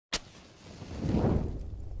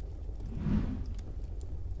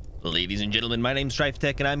Ladies and gentlemen, my name's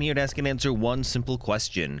Stryftek, and I'm here to ask and answer one simple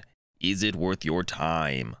question. Is it worth your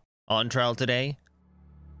time? On trial today?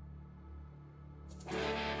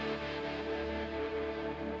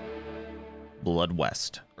 Blood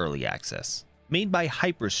West Early Access. Made by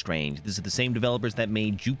Hyperstrange, this is the same developers that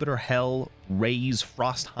made Jupiter Hell, Raze,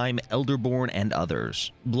 Frostheim, Elderborn, and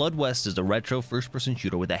others. Blood West is a retro first-person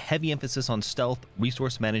shooter with a heavy emphasis on stealth,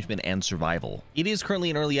 resource management, and survival. It is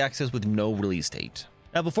currently in early access with no release date.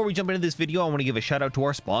 Now, before we jump into this video, I want to give a shout out to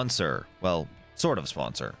our sponsor. Well, sort of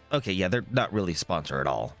sponsor. Okay, yeah, they're not really a sponsor at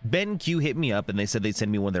all. BenQ hit me up and they said they'd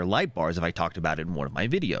send me one of their light bars if I talked about it in one of my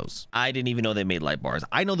videos. I didn't even know they made light bars.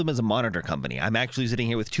 I know them as a monitor company. I'm actually sitting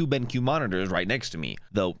here with two BenQ monitors right next to me,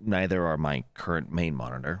 though neither are my current main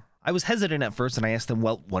monitor. I was hesitant at first and I asked them,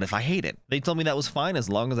 well, what if I hate it? They told me that was fine as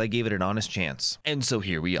long as I gave it an honest chance. And so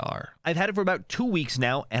here we are. I've had it for about 2 weeks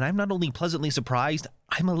now, and I'm not only pleasantly surprised,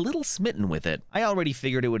 I'm a little smitten with it. I already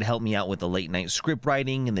figured it would help me out with the late night script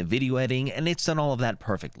writing and the video editing, and it's done all of that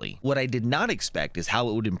perfectly. What I did not expect is how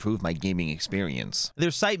it would improve my gaming experience.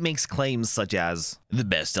 Their site makes claims such as, the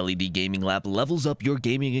best LED gaming lamp levels up your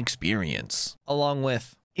gaming experience, along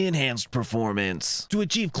with enhanced performance. To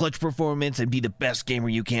achieve clutch performance and be the best gamer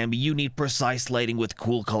you can be, you need precise lighting with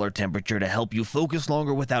cool color temperature to help you focus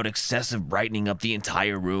longer without excessive brightening up the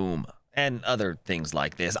entire room. And other things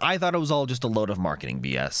like this. I thought it was all just a load of marketing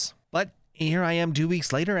BS. But here I am 2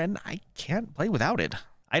 weeks later and I can't play without it.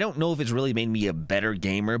 I don't know if it's really made me a better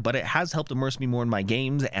gamer, but it has helped immerse me more in my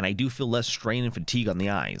games, and I do feel less strain and fatigue on the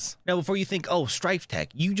eyes. Now, before you think, oh,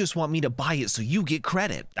 Stryftek, you just want me to buy it so you get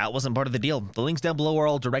credit. That wasn't part of the deal. The links down below are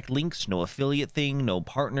all direct links, no affiliate thing, no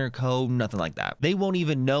partner code, nothing like that. They won't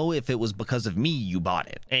even know if it was because of me you bought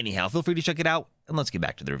it. Anyhow, feel free to check it out, and let's get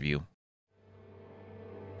back to the review.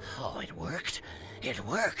 Oh, it worked. It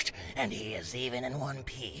worked, and he is even in one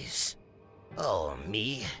piece. Oh,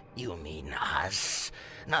 me? You mean us?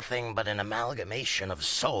 Nothing but an amalgamation of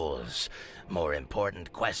souls. More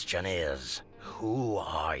important question is, who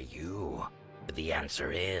are you? The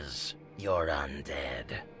answer is, you're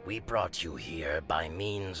undead. We brought you here by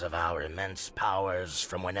means of our immense powers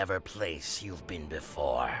from whenever place you've been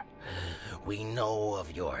before. We know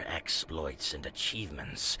of your exploits and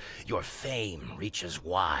achievements. Your fame reaches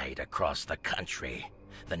wide across the country.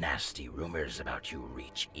 The nasty rumors about you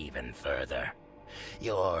reach even further.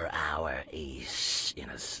 You're our ace in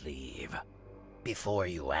a sleeve. Before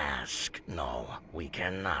you ask, no, we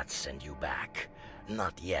cannot send you back.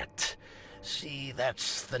 Not yet. See,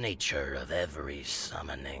 that's the nature of every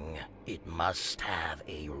summoning. It must have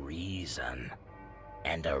a reason.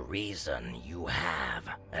 And a reason you have.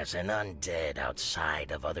 As an undead outside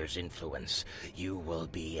of others' influence, you will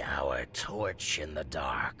be our torch in the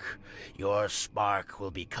dark. Your spark will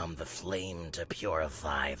become the flame to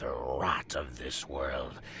purify the rot of this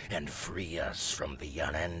world and free us from the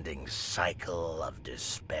unending cycle of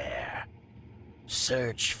despair.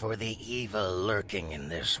 Search for the evil lurking in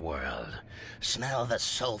this world. Smell the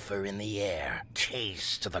sulfur in the air.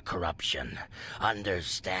 Taste the corruption.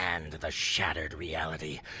 Understand the shattered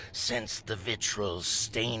reality. Sense the vitriol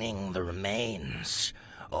staining the remains.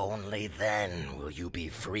 Only then will you be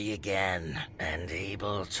free again and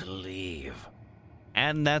able to leave.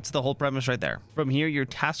 And that's the whole premise right there. From here, you're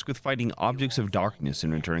tasked with fighting objects of darkness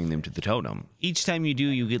and returning them to the totem. Each time you do,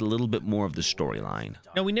 you get a little bit more of the storyline.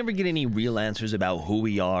 Now, we never get any real answers about who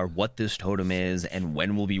we are, what this totem is, and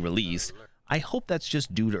when will be released. I hope that's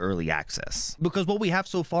just due to early access, because what we have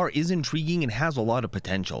so far is intriguing and has a lot of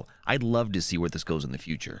potential. I'd love to see where this goes in the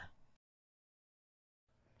future.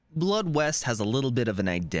 Blood West has a little bit of an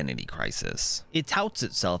identity crisis. It touts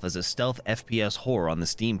itself as a stealth FPS horror on the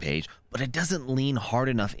Steam page, but it doesn't lean hard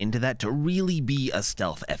enough into that to really be a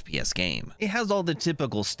stealth FPS game. It has all the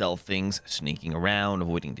typical stealth things, sneaking around,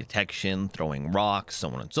 avoiding detection, throwing rocks, so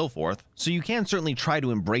on and so forth, so you can certainly try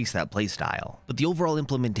to embrace that playstyle, but the overall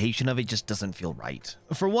implementation of it just doesn't feel right.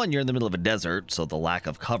 For one, you're in the middle of a desert, so the lack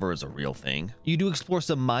of cover is a real thing. You do explore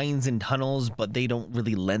some mines and tunnels, but they don't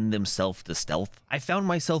really lend themselves to stealth. I found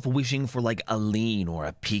myself wishing for like a lean or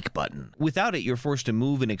a peek button. Without it, you're forced to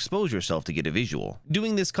move and expose yourself to get a visual.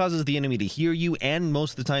 Doing this causes the enemy to hear you and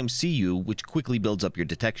most of the time see you, which quickly builds up your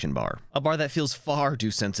detection bar. A bar that feels far too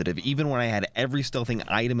sensitive even when I had every stealthing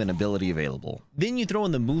item and ability available. Then you throw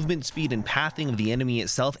in the movement speed and pathing of the enemy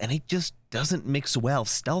itself and it just doesn't mix well.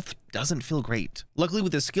 Stealth doesn't feel great. Luckily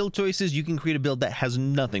with the skill choices, you can create a build that has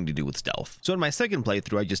nothing to do with stealth. So in my second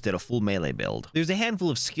playthrough, I just did a full melee build. There's a handful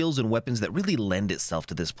of skills and weapons that really lend itself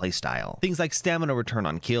to this playstyle. Things like stamina return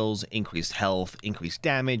on kills, increased health, increased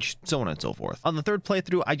damage, so on and so forth. On the third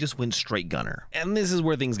playthrough, I just went straight gunner. And this is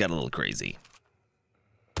where things got a little crazy.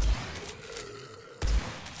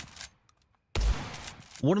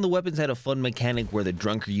 One of the weapons had a fun mechanic where the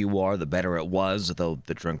drunker you are, the better it was, though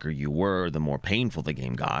the drunker you were, the more painful the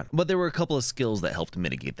game got. But there were a couple of skills that helped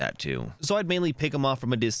mitigate that too. So I'd mainly pick them off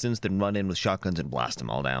from a distance, then run in with shotguns and blast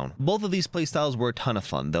them all down. Both of these playstyles were a ton of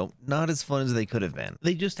fun, though not as fun as they could have been.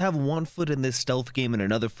 They just have one foot in this stealth game and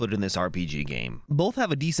another foot in this RPG game. Both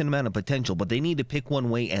have a decent amount of potential, but they need to pick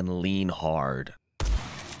one way and lean hard.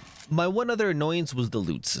 My one other annoyance was the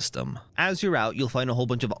loot system. As you're out, you'll find a whole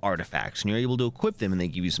bunch of artifacts, and you're able to equip them and they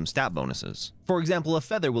give you some stat bonuses. For example, a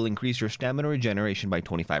feather will increase your stamina regeneration by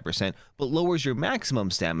 25%, but lowers your maximum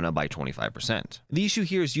stamina by 25%. The issue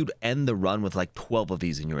here is you'd end the run with like 12 of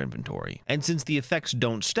these in your inventory, and since the effects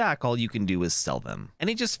don't stack, all you can do is sell them. And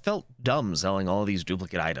it just felt dumb selling all of these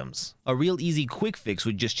duplicate items. A real easy quick fix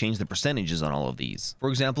would just change the percentages on all of these. For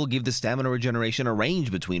example, give the stamina regeneration a range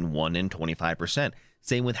between 1 and 25%.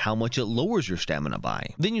 Same with how much it lowers your stamina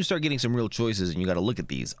by. Then you start getting some real choices and you gotta look at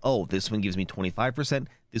these. Oh, this one gives me 25%,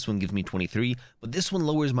 this one gives me 23%, but this one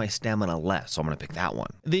lowers my stamina less, so I'm gonna pick that one.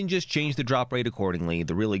 Then just change the drop rate accordingly.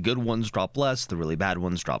 The really good ones drop less, the really bad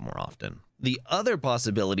ones drop more often. The other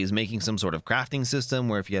possibility is making some sort of crafting system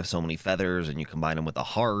where if you have so many feathers and you combine them with a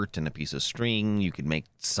heart and a piece of string, you could make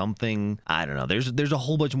something. I don't know, there's a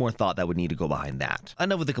whole bunch more thought that would need to go behind that.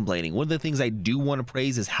 Enough with the complaining. One of the things I do want to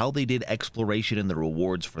praise is how they did exploration and the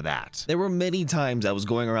rewards for that. There were many times I was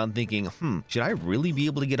going around thinking, should I really be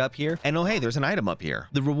able to get up here? And oh hey, there's an item up here.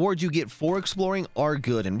 The rewards you get for exploring are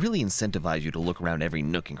good and really incentivize you to look around every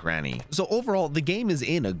nook and cranny. So overall, the game is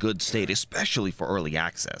in a good state, especially for early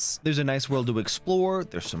access. There's a nice world to explore,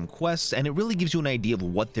 there's some quests, and it really gives you an idea of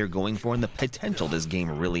what they're going for and the potential this game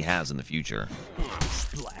really has in the future.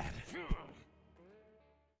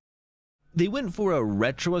 They went for a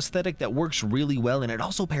retro aesthetic that works really well, and it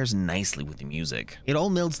also pairs nicely with the music. It all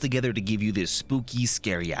melds together to give you this spooky,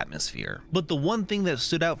 scary atmosphere. But the one thing that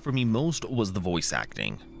stood out for me most was the voice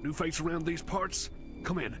acting. New face around these parts?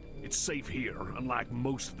 Come in. It's safe here, unlike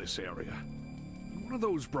most of this area. One of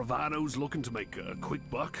those bravados looking to make a quick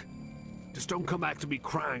buck? Just don't come back to me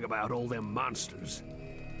crying about all them monsters.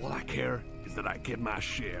 All I care is that I get my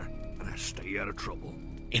share, and I stay out of trouble.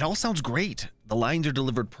 It all sounds great. The lines are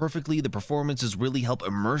delivered perfectly, the performances really help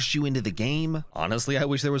immerse you into the game. Honestly, I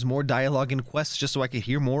wish there was more dialogue and quests just so I could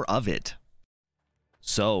hear more of it.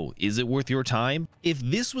 So, is it worth your time? If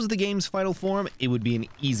this was the game's final form, it would be an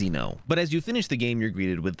easy no. But as you finish the game, you're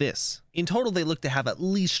greeted with this. In total, they look to have at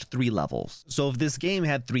least 3 levels. So if this game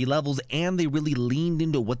had 3 levels and they really leaned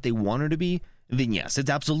into what they wanted to be, then yes, it's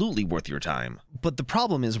absolutely worth your time. But the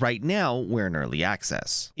problem is right now, we're in early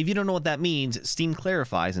access. If you don't know what that means, Steam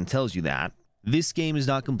clarifies and tells you that this game is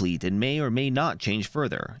not complete and may or may not change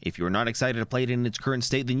further. If you're not excited to play it in its current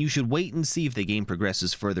state, then you should wait and see if the game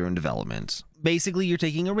progresses further in development. Basically, you're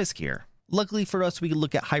taking a risk here. Luckily for us, we could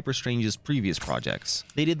look at Hyperstrange's previous projects.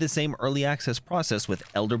 They did the same early access process with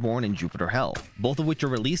Elderborn and Jupiter Hell, both of which are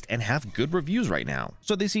released and have good reviews right now.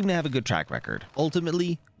 So they seem to have a good track record.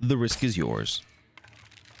 Ultimately, the risk is yours.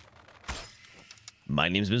 My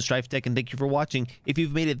name's been Stryftek, and thank you for watching. If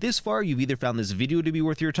you've made it this far, you've either found this video to be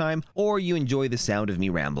worth your time, or you enjoy the sound of me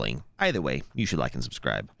rambling. Either way, you should like and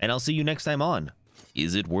subscribe. And I'll see you next time on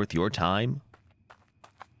Is It Worth Your Time?